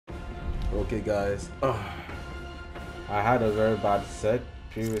Okay guys, I had a very bad set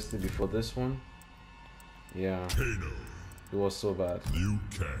previously before this one. Yeah, it was so bad. You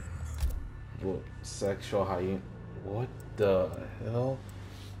can. What? Sexual hyena? What the hell?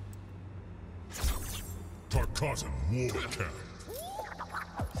 Tarkatan War Camp.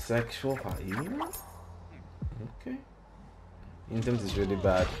 Sexual hyena? Okay. Intent is really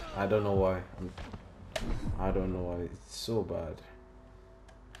bad. I don't know why. I don't know why. It's so bad.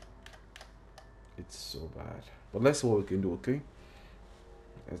 It's so bad. But let's see what we can do, okay?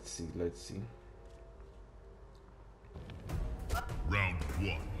 Let's see, let's see. Round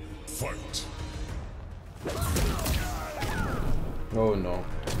 1. Fight. Oh no.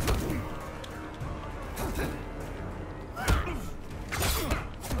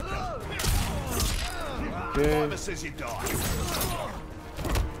 Okay. Says you die.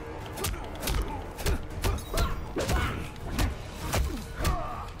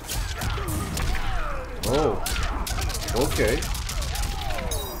 Oh. Okay.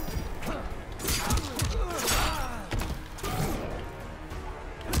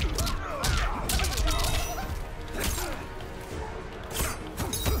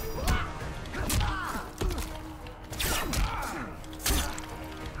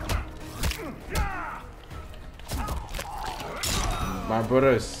 My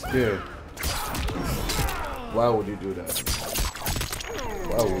brother is scared. Why would you do that?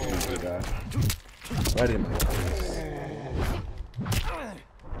 Why would you do that? Right in my face.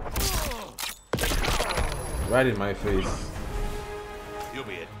 Right in my face. You'll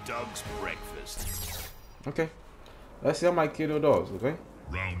be a dog's breakfast. Okay. Let's see how my kiddo does, okay?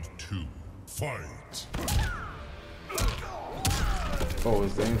 Round 2. Fight. Oh,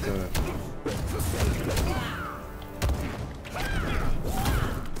 it's the internet.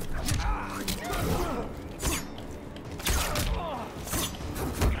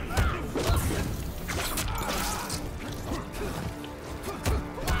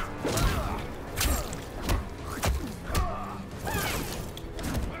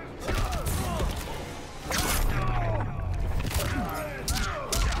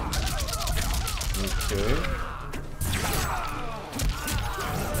 Okay.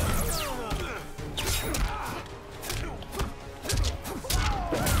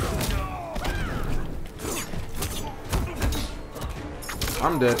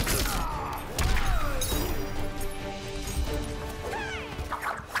 I'm dead.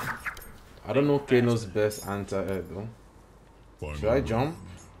 I don't know Kano's best anti-air though. Should I jump?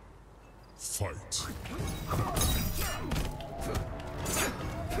 Fight.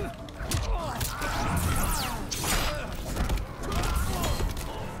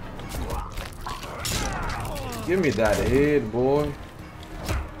 Give me that head, boy.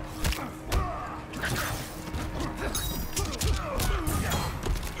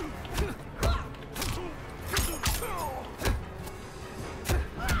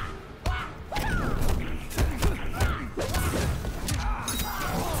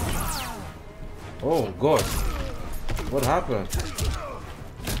 Oh God, what happened?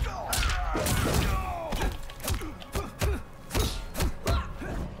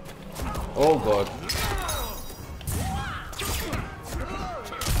 Oh God.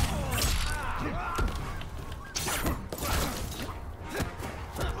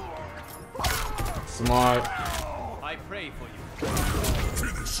 Smart. I pray for you.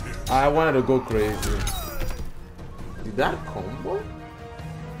 Finish him. I wanted to go crazy. Did that combo?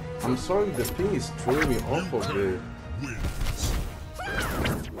 I'm sorry, the ping is throwing me off of it. Wins.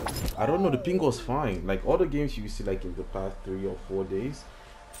 I don't know, the ping was fine. Like all the games you see like in the past 3 or 4 days,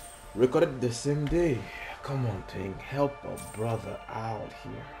 recorded the same day. Come on, thing, help a brother out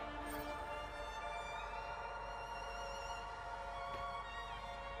here.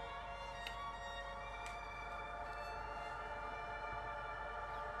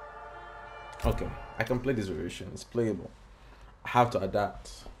 Okay, I can play this variation. It's playable. I have to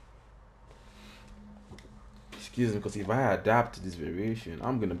adapt. Excuse me, because if I adapt to this variation,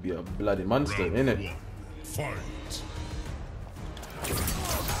 I'm gonna be a bloody monster, Round innit? 1. Fight.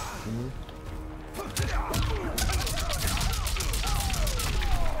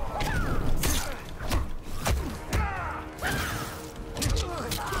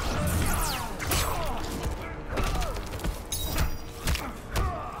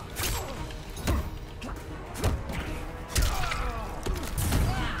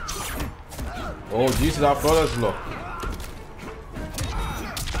 Oh, Jesus, that flawless block.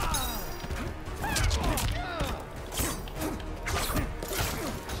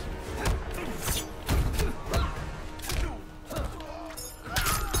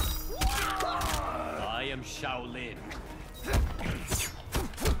 I am Shaolin.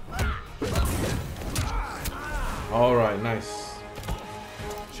 Alright, nice.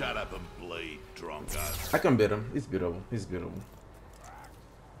 Shut up and bleed, Drongo. I can beat him. It's beatable. It's beatable.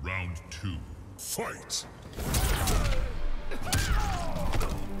 Round 2. Fight!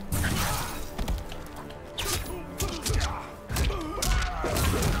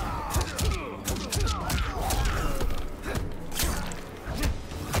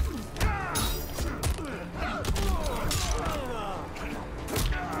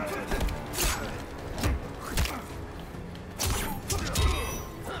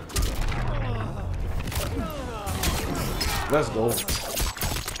 Let's go.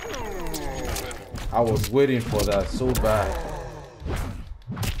 I was waiting for that so bad.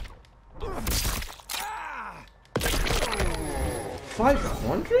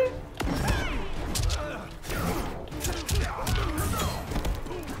 $500?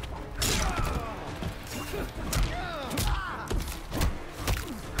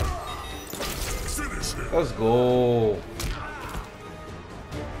 Let's go.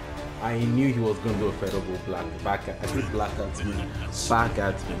 I knew he was going to do a credible back at me. Back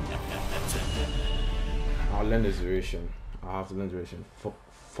at me. I'll learn this duration. I'll have to learn duration.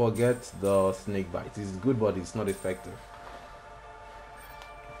 Forget the snake bite. It's good, but it's not effective.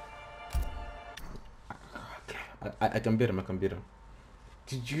 I can beat him. I can beat him.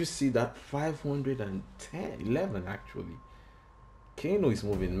 Did you see that? 510, 11 actually. Kano is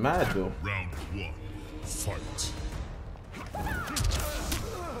moving mad though. Round 1. Fight.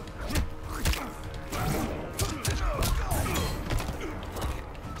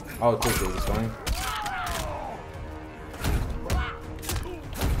 I'll take it, it's fine.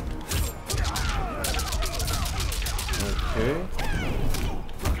 Okay.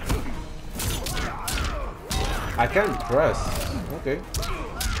 I can't press. Okay.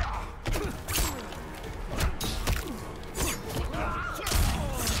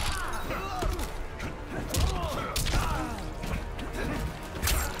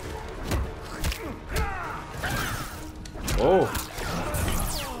 Oh.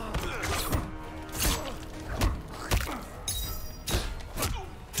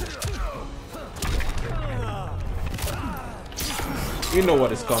 You know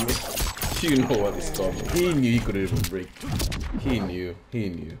what is coming. You know what is coming. He knew he couldn't even break. He knew. He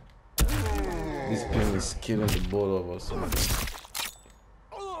knew. This pain is killing the both of us.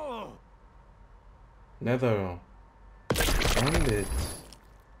 Nether. End it.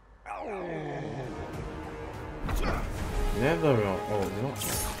 Nether. Oh, no.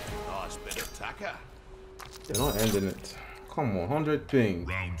 Nice bit of tucker. They're not ending it. Come on, 100 ping.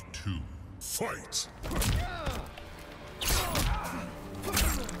 Round 2. Fight!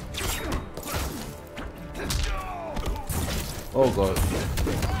 Oh god.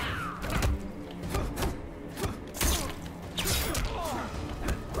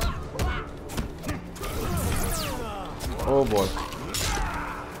 Oh boy.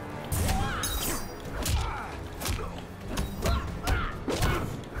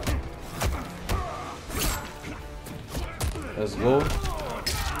 Let's go.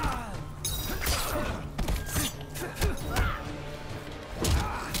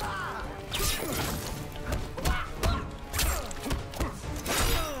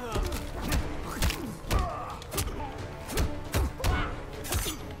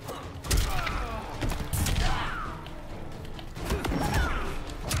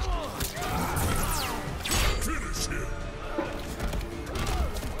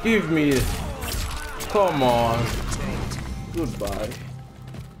 Give me it. Come on. Goodbye.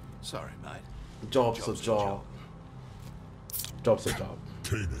 Sorry, mate. Job's a job. Job's a job.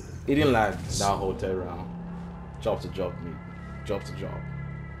 Payday. He didn't like that hotel round. Job's a job, mate. Job's a job.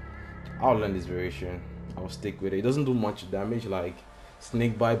 I'll learn this variation. I'll stick with it. It doesn't do much damage like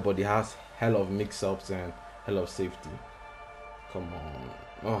snake bite, but it has hell of mix-ups and hell of safety. Come on.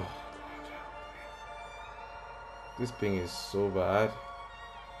 Oh god. This ping is so bad.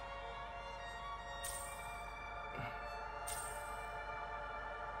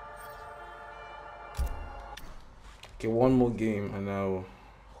 Okay, one more game and I'll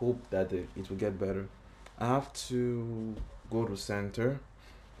hope that it will get better. I have to go to center.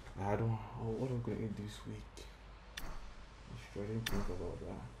 I don't know what I'm gonna eat this week. I didn't think about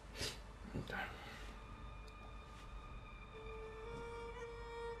that.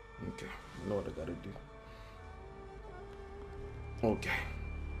 Okay, I know what I gotta do. Okay.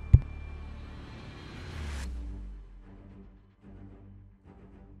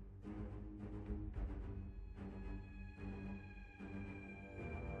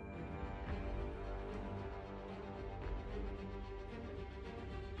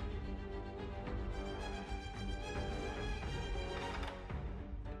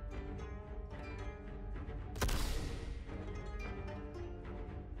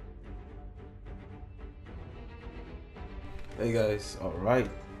 Hey guys, alright.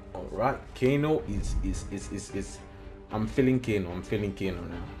 𝐥𝐤𝐤 is I'm feeling 𝐥𝐤𝐤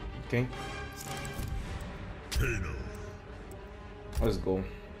now. Okay? 𝐥𝐤𝐤. Let's go.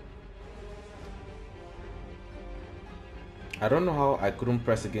 I don't know how I couldn't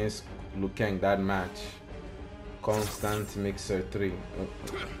press against Liu Kang that match. Constant Mixer 3.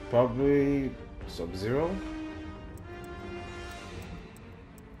 Probably Sub-Zero.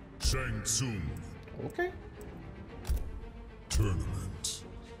 Shang Tsung. Okay. Tournament.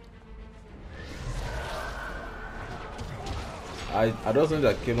 I don't think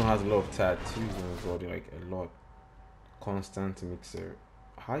that 𝐥𝐤𝐤 has a lot of tattoos in his body, like a lot. Constant Mixer.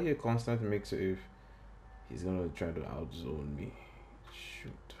 How are you a constant mixer if he's gonna try to outzone me?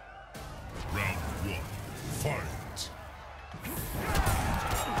 Shoot. Round 1. Fight.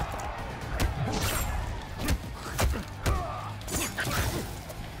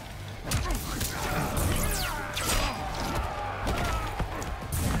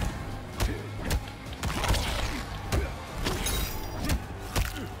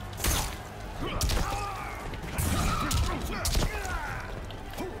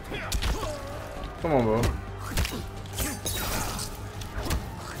 Come on, bro.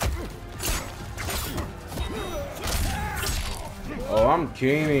 Oh, I'm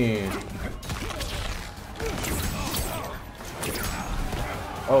kidding.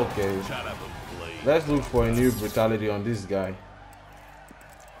 Okay. Let's look for a new brutality on this guy.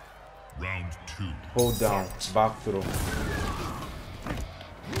 Round 2. Hold down. Back throw.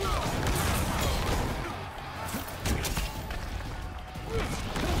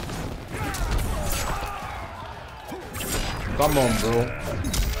 Come on, bro.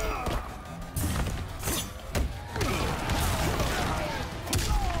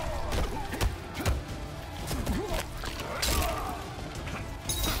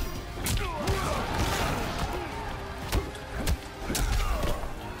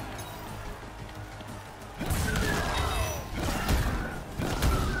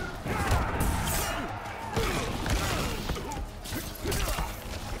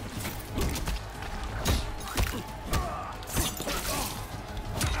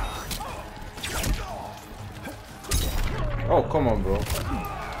 Oh, come on, bro.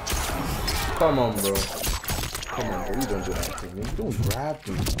 Come on, bro. Come on, bro. You don't do that to me. Don't grab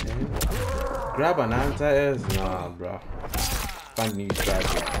me, man. Grab an anti-airs? Nah, bro. Find new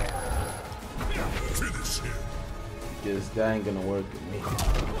strategy. Because that ain't gonna work with me.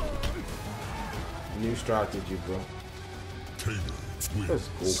 New strategy, bro. Let's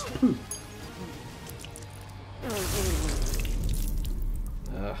go.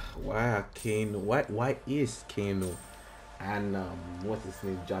 Why 𝐥𝐤𝐤? Why is 𝐥𝐤𝐤? And what's his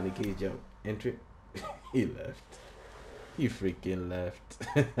name? Johnny Cage entry. He left. He freaking left.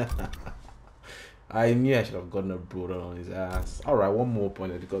 I knew I should have gotten a brutal on his ass. Alright, one more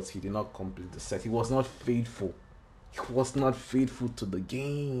point because he did not complete the set. He was not faithful. He was not faithful to the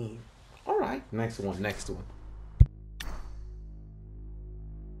game. Alright, next one.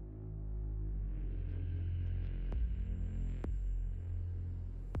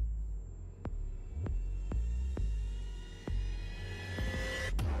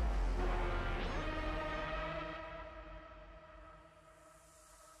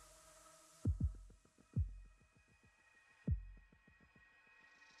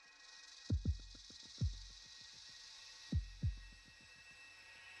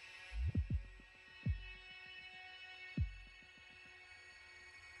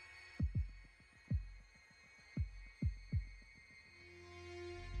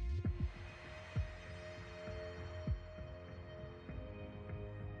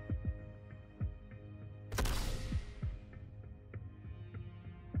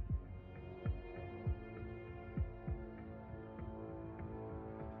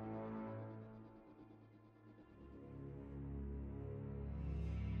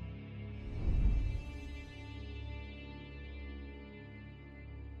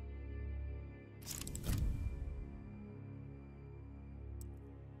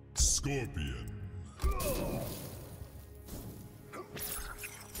 Scorpion.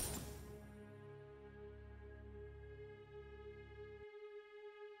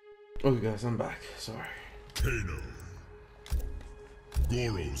 Okay guys, I'm back. Sorry. Kano.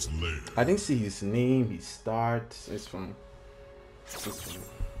 Goro's lair. I didn't see his name, his start. It's okay.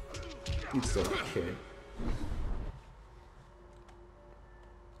 It's okay.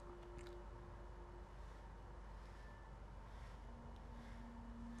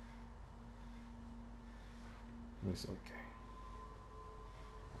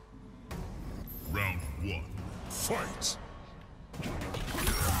 Round 1. Fight.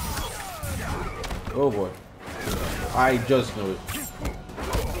 Oh boy. I just know it.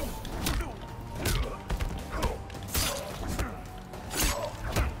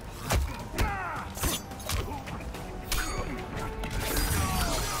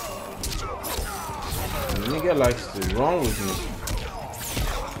 Nigga likes to run with me.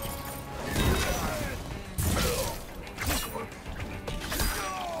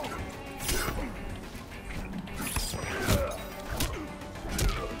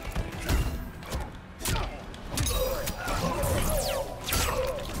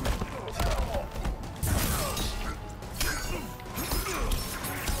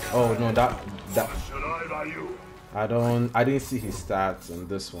 Oh no, that I didn't see his stats on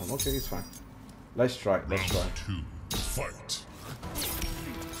this one. Okay, it's fine. Let's try. Let's try. Round 2, fight.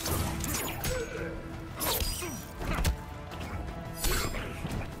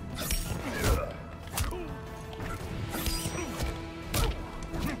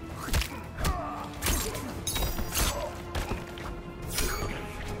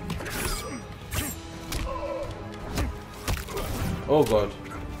 Oh god.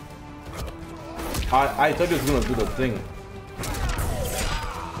 I thought he was gonna do the thing.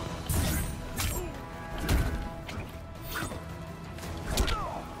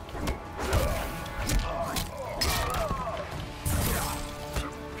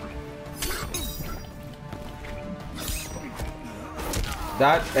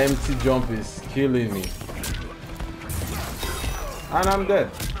 That empty jump is killing me. And I'm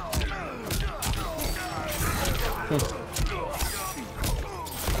dead.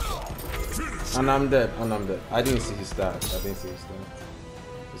 And I'm dead. And I'm dead. I didn't see his stats. I didn't see his stats.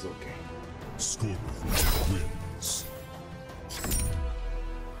 It's okay. Scorpion wins.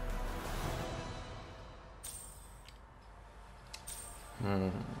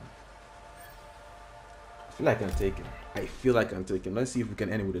 I feel like I'm taking. I feel like I'm taking. Let's see if we can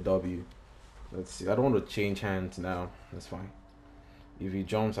end it with a W. Let's see. I don't want to change hands now. That's fine. If he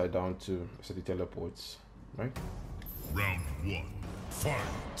jumps, I down 2. So he teleports. Right? Round 1,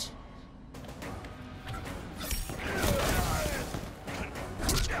 fight.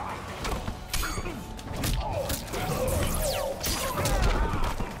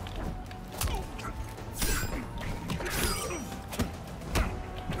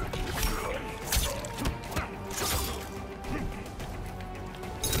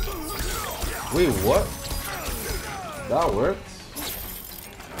 Wait, what? That worked?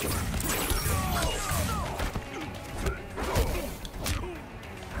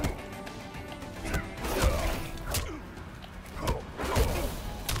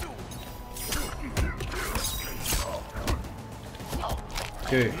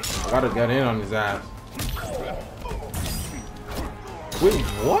 Okay, I gotta get in on his ass. Wait,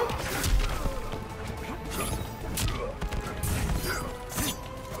 what?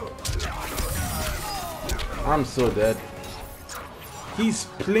 I'm so dead. He's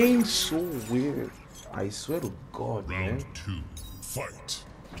playing so weird. I swear to God, man. Round 2, fight.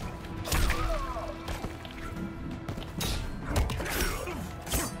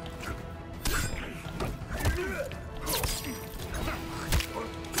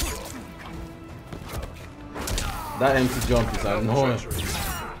 That empty jump is annoying.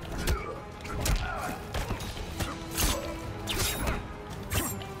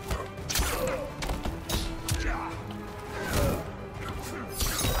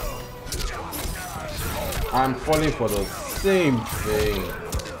 I'm falling for the same thing.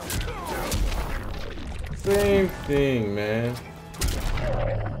 Same thing, man.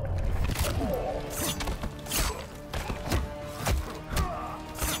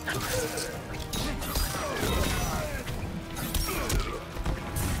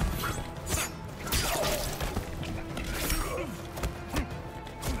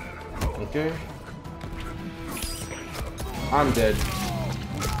 Okay. I'm dead.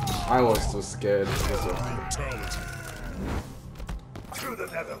 I was too scared.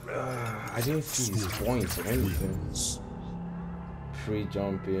 I didn't see his points or anything. Free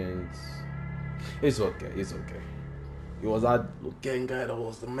jump-ins. It's okay. It's okay. It was that looking guy that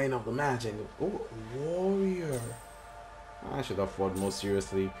was the main of the match, and oh, warrior. I should have fought more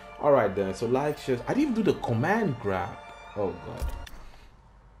seriously. All right then. So like, share. I didn't even do the command grab. Oh god.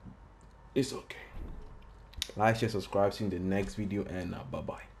 It's okay. Like, share, subscribe. See you in the next video, and bye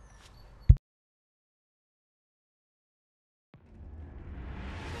bye.